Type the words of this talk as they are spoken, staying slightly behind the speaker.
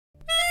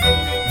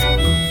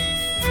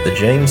the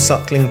James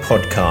Suckling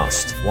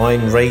Podcast.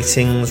 Wine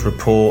ratings,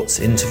 reports,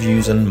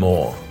 interviews and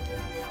more.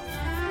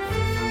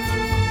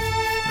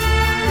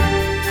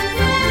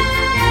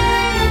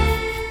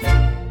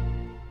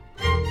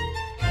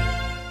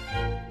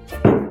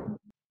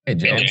 Hey,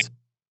 James.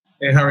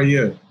 Hey, how are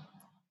you?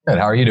 Good.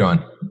 How are you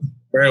doing?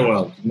 Very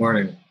well. Good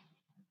morning.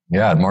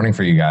 Yeah, good morning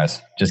for you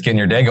guys. Just getting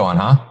your day going,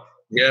 huh?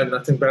 Yeah,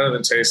 nothing better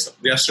than taste.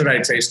 Yesterday,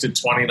 I tasted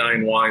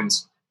 29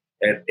 wines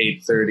at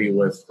 8:30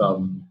 with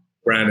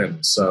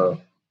Brennan. So,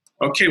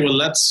 okay, well,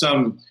 let's. I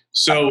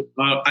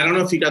don't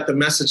know if you got the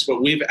message,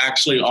 but we've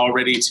actually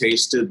already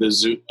tasted the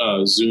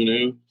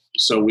Zunu,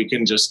 so we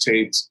can just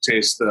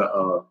taste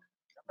the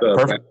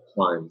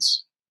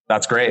wines.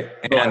 That's great.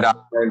 And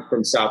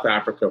from South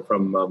Africa,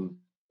 from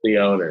the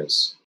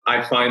owners.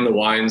 I find the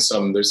wines,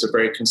 there's a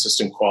very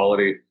consistent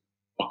quality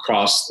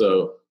across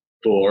the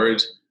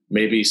board,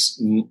 maybe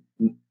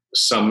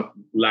some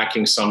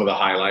lacking some of the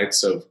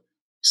highlights of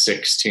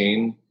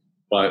 16,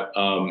 but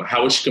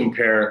how would you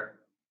compare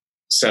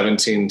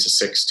 17 to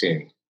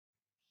 16?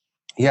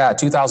 Yeah,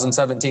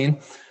 2017.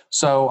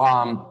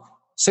 So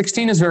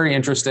 16 is very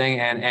interesting,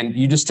 and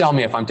you just tell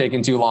me if I'm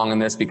taking too long on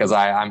this because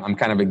I'm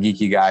kind of a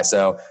geeky guy.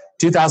 So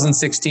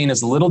 2016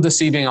 is a little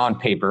deceiving on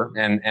paper,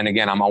 and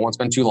again, I won't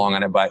spend too long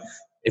on it, but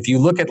if you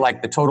look at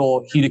like the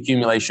total heat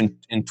accumulation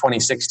in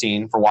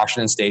 2016 for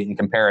Washington State and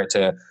compare it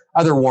to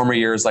other warmer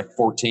years like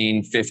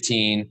 14,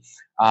 15,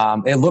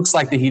 it looks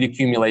like the heat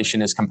accumulation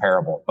is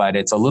comparable, but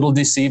it's a little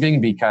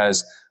deceiving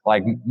because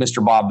like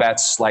Mr. Bob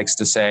Betz likes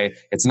to say,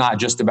 it's not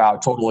just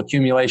about total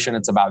accumulation,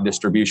 it's about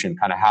distribution,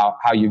 kind of how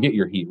you get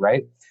your heat,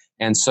 right?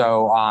 And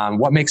so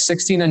what makes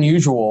 16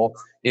 unusual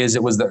is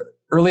it was the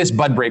earliest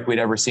bud break we'd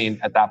ever seen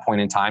at that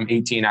point in time.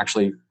 18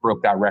 actually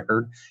broke that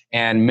record.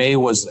 And May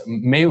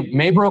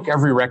broke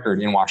every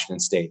record in Washington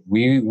State.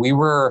 We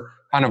were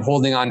kind of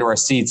holding on to our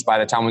seats by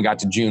the time we got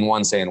to June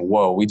 1 saying,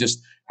 whoa, we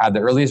just had the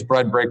earliest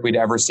bud break we'd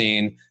ever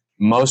seen.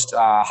 Most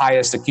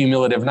highest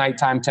accumulative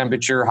nighttime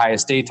temperature,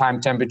 highest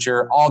daytime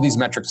temperature, all these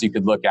metrics you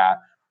could look at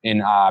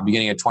in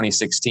beginning of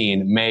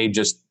 2016. May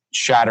just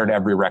shattered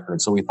every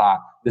record. So we thought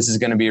this is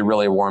going to be a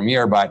really warm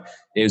year, but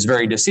it was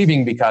very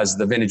deceiving because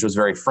the vintage was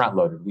very front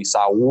loaded. We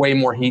saw way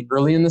more heat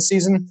early in the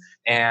season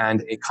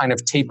and it kind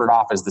of tapered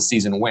off as the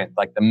season went,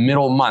 like the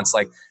middle months,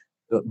 like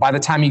by the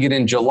time you get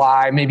in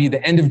July, maybe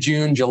the end of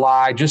June,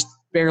 July, just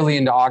barely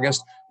into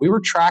August, we were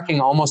tracking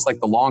almost like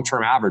the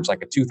long-term average,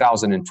 like a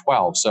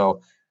 2012.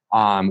 So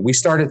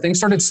things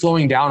started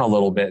slowing down a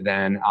little bit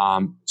then,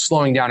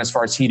 slowing down as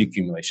far as heat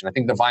accumulation. I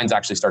think the vines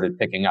actually started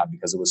picking up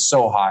because it was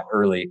so hot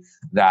early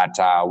that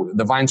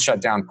the vines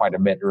shut down quite a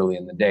bit early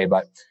in the day.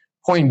 But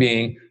point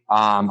being,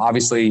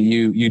 obviously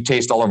you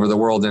taste all over the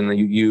world, and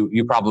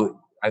you probably,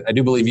 I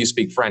do believe you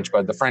speak French,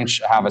 but the French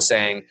have a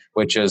saying,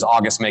 which is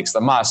August makes the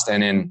must.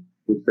 And in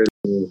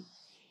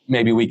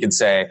maybe we could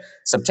say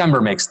September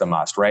makes the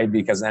must, right?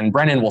 Because, and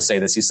Brennan will say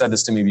this, he said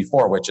this to me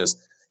before, which is,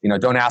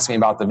 don't ask me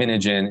about the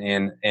vintage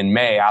in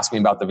May, ask me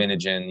about the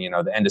vintage in,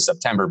 the end of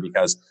September,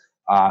 because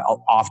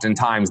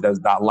oftentimes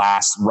that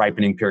last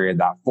ripening period,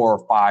 that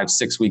 4, 5,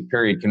 6 week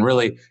period can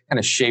really kind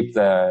of shape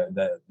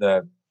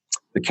the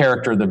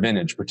character of the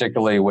vintage,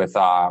 particularly with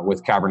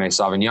Cabernet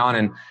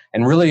Sauvignon.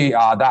 And really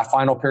that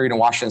final period in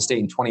Washington State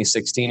in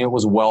 2016, it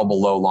was well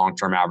below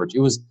long-term average.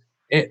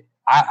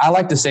 I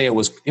like to say it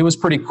was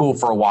pretty cool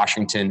for a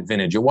Washington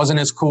vintage. It wasn't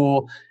as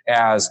cool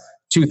as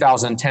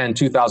 2010,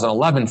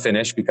 2011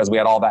 finish because we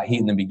had all that heat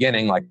in the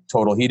beginning, like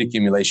total heat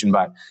accumulation,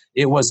 but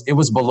it was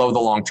below the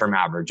long-term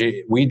average.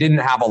 We didn't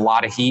have a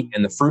lot of heat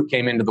and the fruit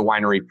came into the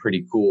winery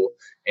pretty cool.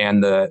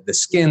 And the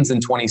skins in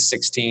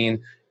 2016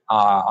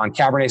 on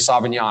Cabernet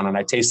Sauvignon, and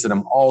I tasted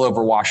them all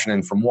over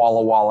Washington from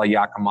Walla Walla,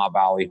 Yakima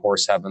Valley,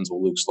 Horse Heavens,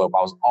 Willook Slope.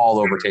 I was all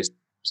over tasting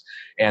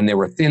them. And they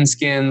were thin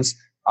skins.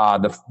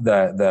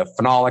 The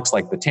phenolics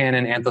like the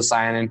tannin,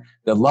 anthocyanin,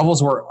 the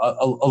levels were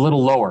a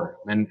little lower.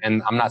 And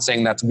I'm not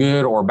saying that's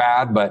good or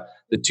bad, but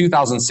the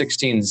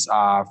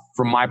 2016s,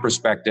 from my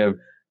perspective,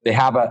 they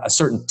have a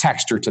certain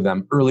texture to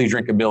them, early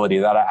drinkability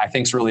that I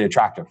think is really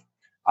attractive.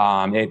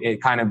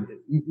 It kind of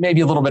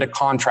maybe a little bit of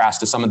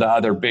contrast to some of the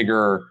other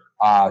bigger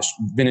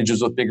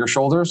vintages with bigger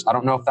shoulders. I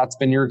don't know if that's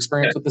been your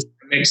experience with this. It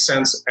makes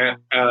sense.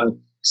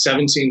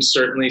 17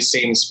 certainly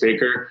seems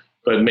bigger,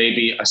 but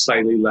maybe a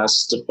slightly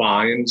less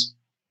defined.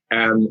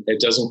 And it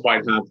doesn't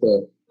quite have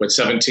but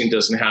 17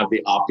 doesn't have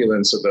the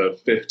opulence of the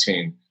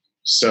 15.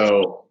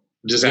 So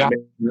does that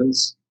make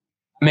sense?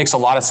 It makes a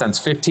lot of sense.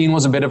 15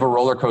 was a bit of a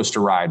roller coaster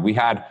ride. We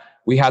had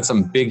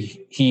some big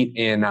heat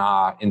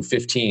in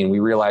 15. We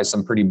realized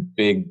some pretty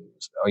big,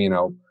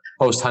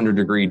 post 100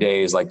 degree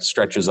days, like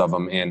stretches of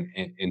them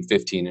in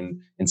 15. And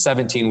in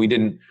 17,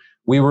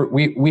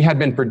 we had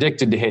been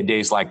predicted to hit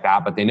days like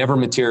that, but they never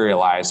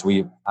materialized.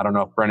 I don't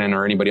know if Brennan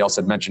or anybody else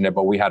had mentioned it,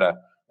 but we had a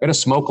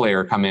smoke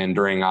layer come in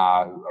during.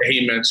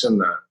 He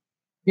mentioned that.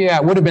 Yeah,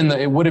 it would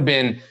have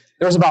been.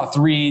 There was about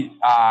 3,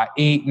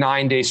 8,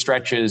 9 day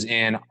stretches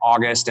in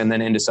August and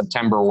then into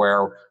September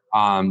where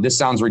this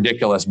sounds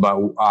ridiculous,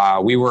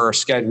 but we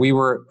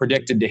were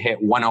predicted to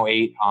hit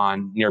 108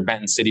 near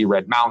Benton City,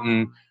 Red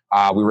Mountain.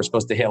 We were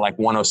supposed to hit like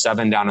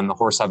 107 down in the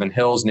Horsehaven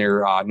Hills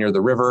near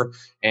the river.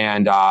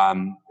 And,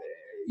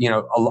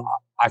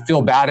 I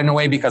feel bad in a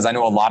way because I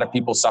know a lot of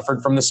people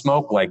suffered from the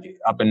smoke, like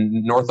up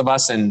in north of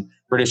us in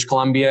British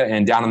Columbia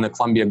and down in the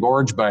Columbia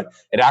Gorge, but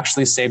it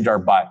actually saved our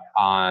butt.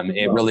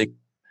 It really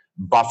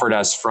buffered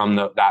us from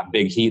that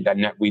big heat that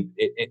we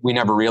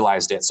never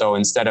realized it. So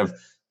instead of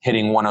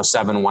hitting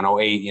 107,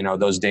 108,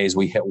 those days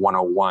we hit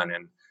 101.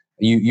 And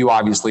you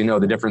obviously know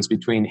the difference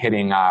between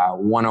hitting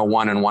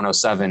 101 and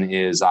 107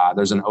 is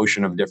there's an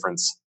ocean of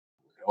difference.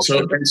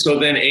 So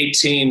then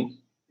 18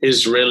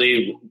 is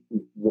really,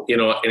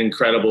 an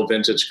incredible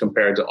vintage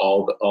compared to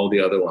all the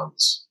other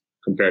ones,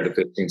 compared to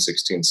 15,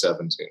 16,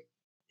 17.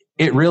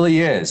 It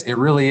really is. It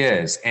really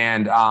is.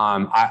 And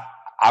I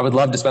would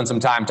love to spend some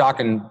time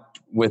talking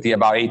with you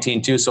about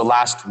 18 too. So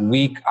last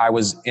week I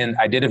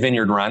did a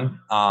vineyard run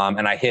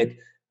and I hit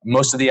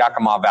most of the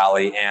Yakima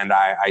Valley, and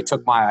I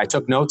took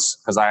notes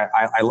because I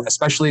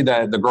especially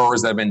the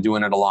growers that have been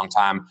doing it a long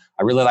time,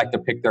 I really like to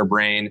pick their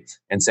brain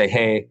and say,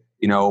 hey,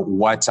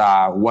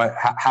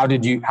 how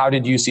did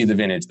you see the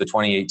vintage, the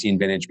 2018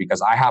 vintage?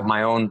 Because I have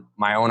my own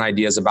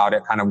ideas about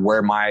it, kind of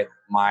where my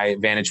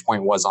vantage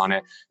point was on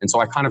it. And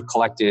so I kind of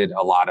collected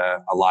a lot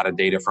of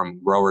data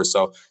from growers.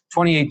 So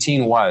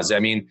 2018 was,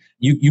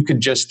 you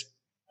could just,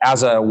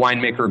 as a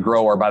winemaker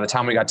grower, by the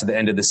time we got to the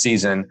end of the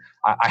season,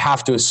 I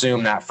have to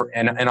assume that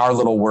in our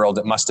little world,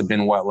 it must have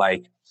been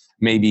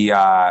maybe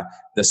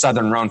the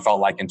Southern Rhone felt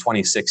like in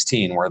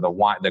 2016, where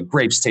the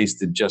grapes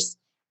tasted just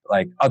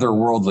like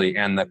otherworldly,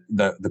 and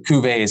the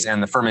cuvées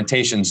and the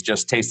fermentations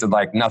just tasted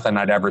like nothing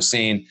I'd ever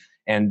seen.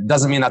 And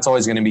doesn't mean that's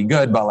always going to be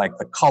good, but like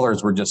the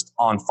colors were just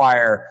on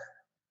fire.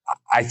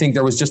 I think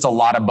there was just a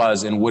lot of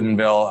buzz in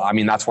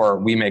Woodinville. That's where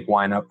we make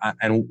wine,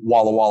 and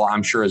Walla Walla,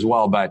 I'm sure as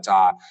well. But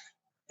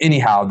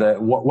anyhow,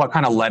 what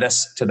kind of led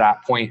us to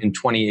that point in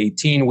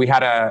 2018?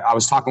 I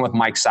was talking with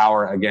Mike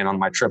Sauer again on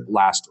my trip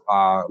last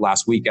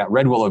week at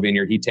Red Willow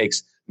Vineyard. He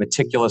takes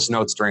meticulous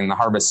notes during the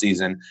harvest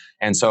season.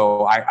 And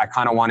so I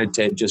kind of wanted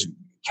to just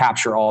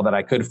capture all that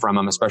I could from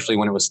him, especially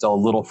when it was still a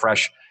little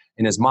fresh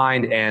in his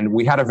mind. And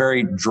we had a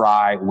very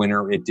dry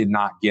winter. It did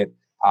not get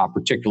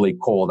particularly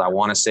cold. I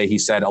want to say he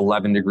said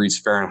 11 degrees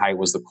Fahrenheit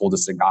was the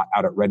coldest it got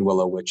out at Red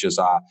Willow, which is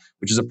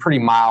a pretty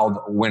mild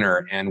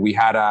winter. And we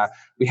had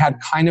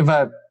kind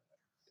of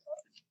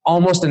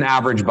almost an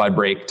average bud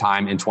break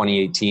time in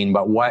 2018.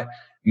 But what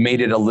made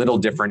it a little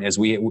different is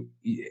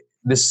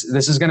this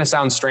is going to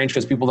sound strange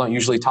because people don't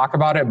usually talk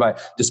about it,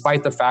 but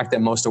despite the fact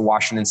that most of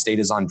Washington State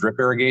is on drip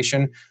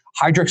irrigation,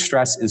 hydric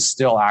stress is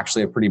still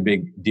actually a pretty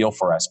big deal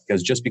for us,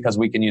 because just because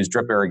we can use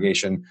drip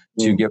irrigation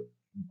to give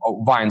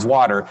vines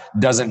water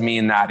doesn't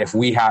mean that if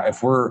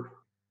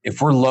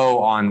we're low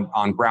on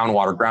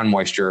groundwater, ground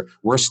moisture,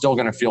 we're still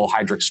going to feel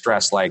hydric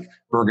stress like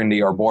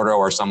Burgundy or Bordeaux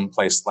or some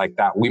place like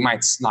that. We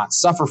might not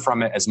suffer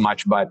from it as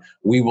much, but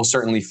we will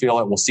certainly feel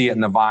it. We'll see it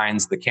in the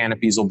vines. The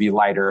canopies will be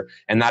lighter.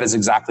 And that is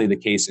exactly the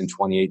case in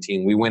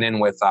 2018. We went in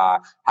with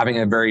having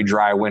a very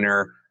dry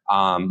winter,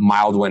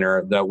 mild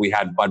winter, that we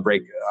had bud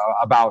break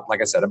about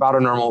a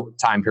normal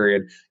time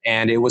period.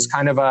 And it was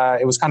kind of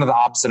the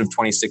opposite of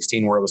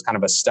 2016, where it was kind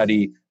of a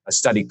steady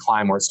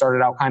climb, where it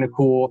started out kind of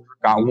cool,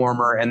 got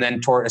warmer, and then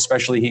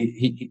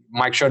especially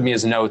Mike showed me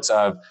his notes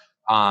of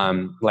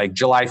like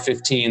July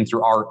 15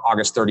 through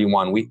August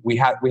 31. We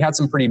had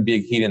some pretty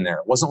big heat in there.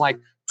 It wasn't like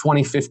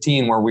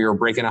 2015 where we were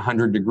breaking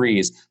 100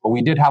 degrees, but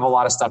we did have a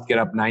lot of stuff get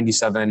up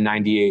 97,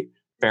 98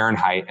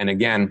 Fahrenheit. And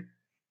again,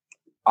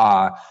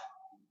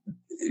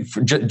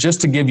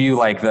 just to give you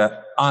like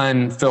the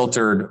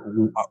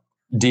unfiltered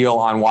deal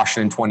on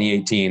Washington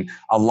 2018,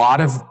 a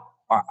lot of,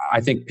 I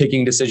think,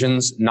 picking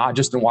decisions, not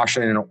just in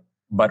Washington,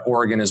 but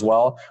Oregon as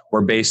well,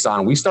 were based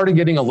on, we started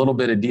getting a little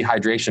bit of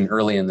dehydration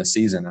early in the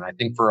season. And I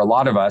think for a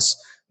lot of us,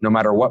 no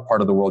matter what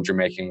part of the world you're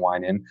making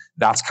wine in,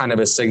 that's kind of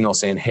a signal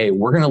saying, hey,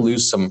 we're going to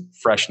lose some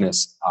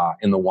freshness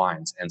in the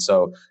wines. And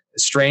so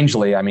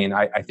strangely,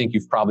 I think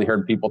you've probably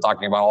heard people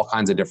talking about all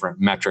kinds of different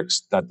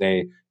metrics that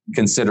they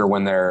consider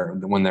when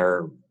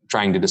they're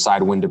trying to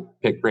decide when to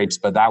pick grapes.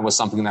 But that was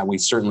something that we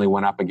certainly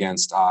went up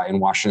against in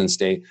Washington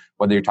State,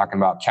 whether you're talking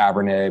about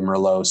Cabernet,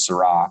 Merlot,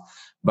 Syrah.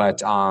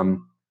 But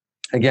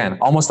again,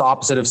 almost the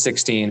opposite of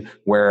 16,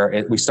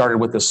 where we started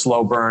with the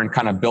slow burn,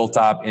 kind of built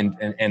up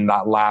in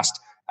that last,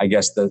 I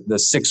guess, the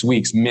 6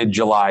 weeks,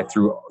 mid-July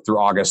through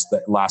August,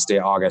 the last day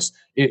of August,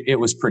 it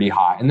was pretty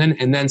hot. And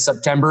then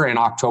September and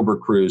October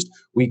cruised.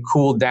 We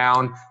cooled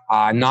down,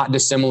 not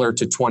dissimilar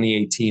to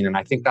 2018. And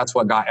I think that's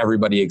what got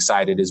everybody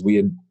excited, is we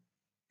had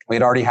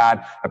already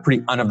had a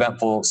pretty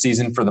uneventful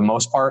season for the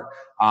most part.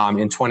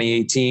 In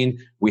 2018,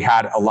 we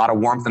had a lot of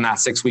warmth in that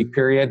 6 week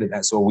period.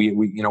 So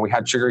we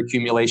had sugar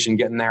accumulation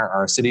getting there.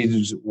 Our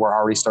acidities were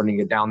already starting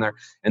to get down there,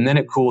 and then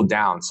it cooled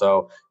down.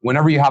 So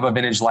whenever you have a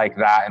vintage like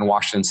that in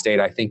Washington State,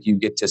 I think you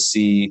get to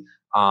see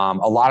a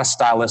lot of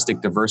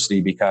stylistic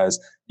diversity, because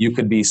you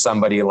could be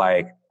somebody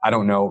like, I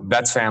don't know,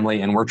 Betz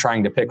family, and we're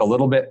trying to pick a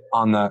little bit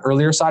on the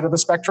earlier side of the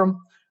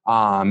spectrum.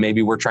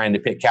 Maybe we're trying to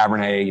pick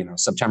Cabernet,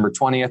 September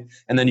 20th.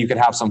 And then you could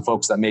have some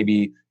folks that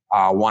maybe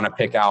want to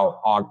pick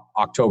out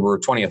October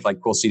 20th,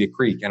 like Cool Cedar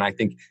Creek. And I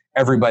think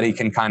everybody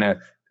can kind of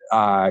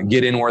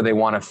get in where they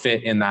want to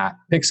fit in that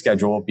pick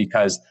schedule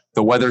because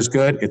the weather's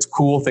good. It's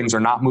cool. Things are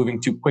not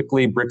moving too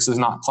quickly. Brix is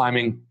not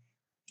climbing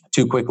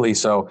too quickly.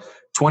 So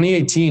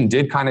 2018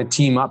 did kind of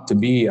team up to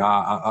be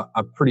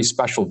a pretty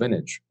special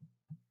vintage.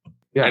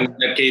 Yeah. And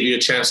that gave you a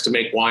chance to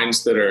make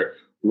wines that are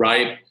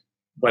ripe,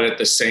 but at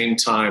the same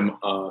time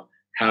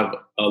have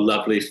a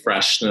lovely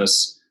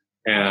freshness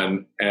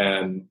and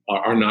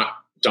are not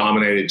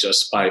dominated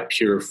just by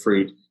pure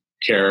fruit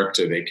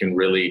character. They can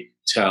really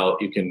tell,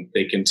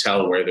 they can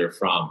tell where they're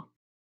from.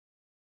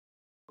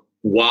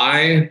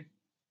 Why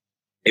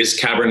is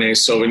Cabernet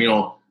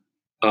Sauvignon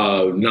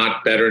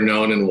not better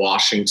known in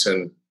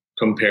Washington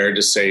compared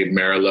to, say,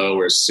 Merlot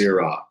or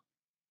Syrah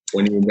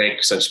when you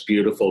make such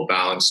beautiful,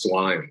 balanced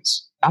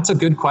wines? That's a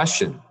good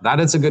question. That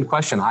is a good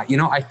question.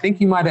 I think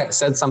you might have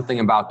said something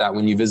about that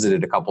when you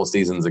visited a couple of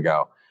seasons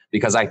ago,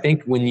 because I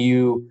think when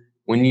you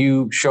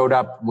showed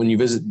up, when you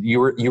visit, you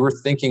were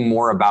thinking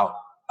more about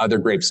other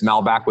grapes,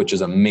 Malbec, which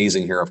is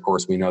amazing here. Of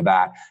course, we know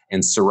that,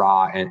 and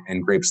Syrah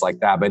and grapes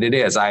like that. But it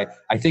is, I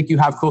think you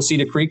have Cool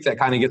Cedar Creek that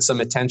kind of gets some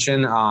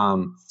attention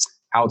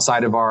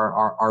outside of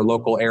our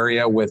local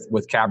area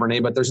with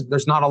Cabernet, but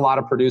there's not a lot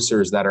of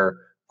producers that are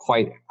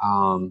quite,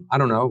 I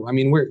don't know. I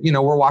mean, we're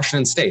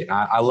Washington State.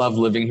 I love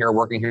living here,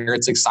 working here.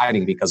 It's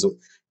exciting because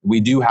we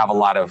do have a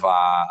lot of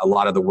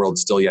the world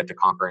still yet to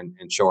conquer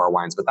and show our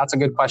wines. But that's a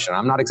good question.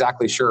 I'm not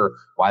exactly sure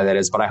why that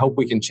is, but I hope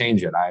we can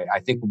change it. I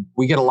think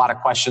we get a lot of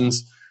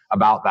questions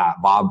about that.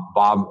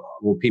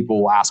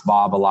 People will ask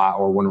Bob a lot,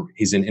 or when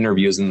he's in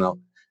interviews, and they'll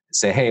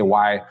say, "Hey,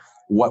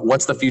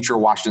 what's the future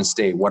of Washington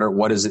State?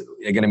 What is it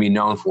going to be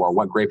known for?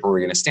 What grape are we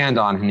going to stand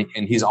on?"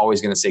 And he's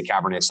always going to say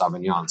Cabernet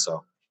Sauvignon.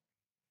 So,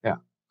 yeah.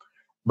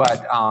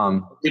 But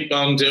keep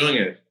on doing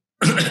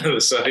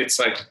it. So it's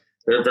like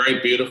they're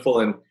very beautiful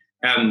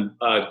and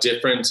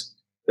different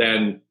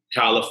than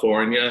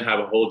California. Have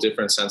a whole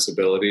different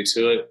sensibility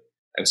to it,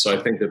 and so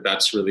I think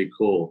that's really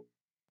cool.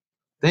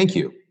 Thank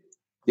you.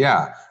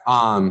 Yeah.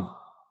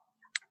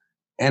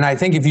 And I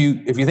think if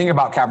you think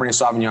about Cabernet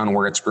Sauvignon and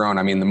where it's grown,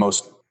 I mean, the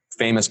most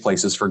famous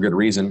places for good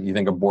reason. You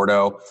think of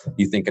Bordeaux,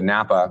 you think of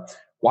Napa.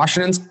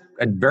 Washington's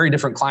a very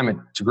different climate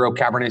to grow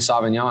Cabernet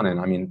Sauvignon in.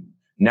 I mean,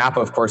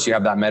 Napa, of course, you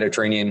have that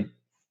Mediterranean,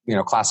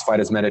 classified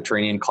as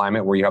Mediterranean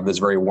climate where you have those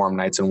very warm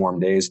nights and warm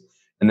days.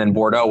 And then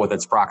Bordeaux, with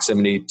its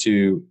proximity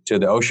to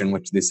the ocean,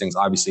 which these things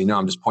obviously know,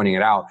 I'm just pointing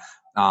it out,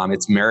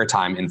 it's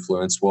maritime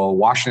influenced. Well,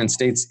 Washington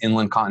State's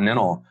inland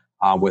continental,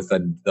 with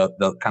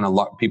the kind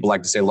of people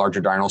like to say larger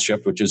diurnal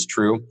shift, which is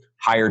true,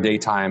 higher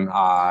daytime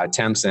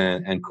temps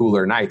and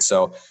cooler nights.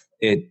 So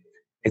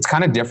it's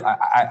kind of different.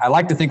 I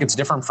like to think it's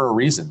different for a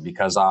reason,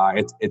 because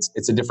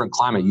it's a different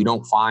climate. You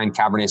don't find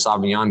Cabernet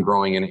Sauvignon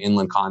growing in an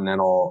inland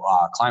continental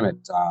climate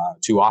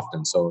too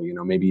often. So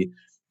maybe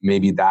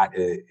that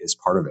is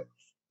part of it.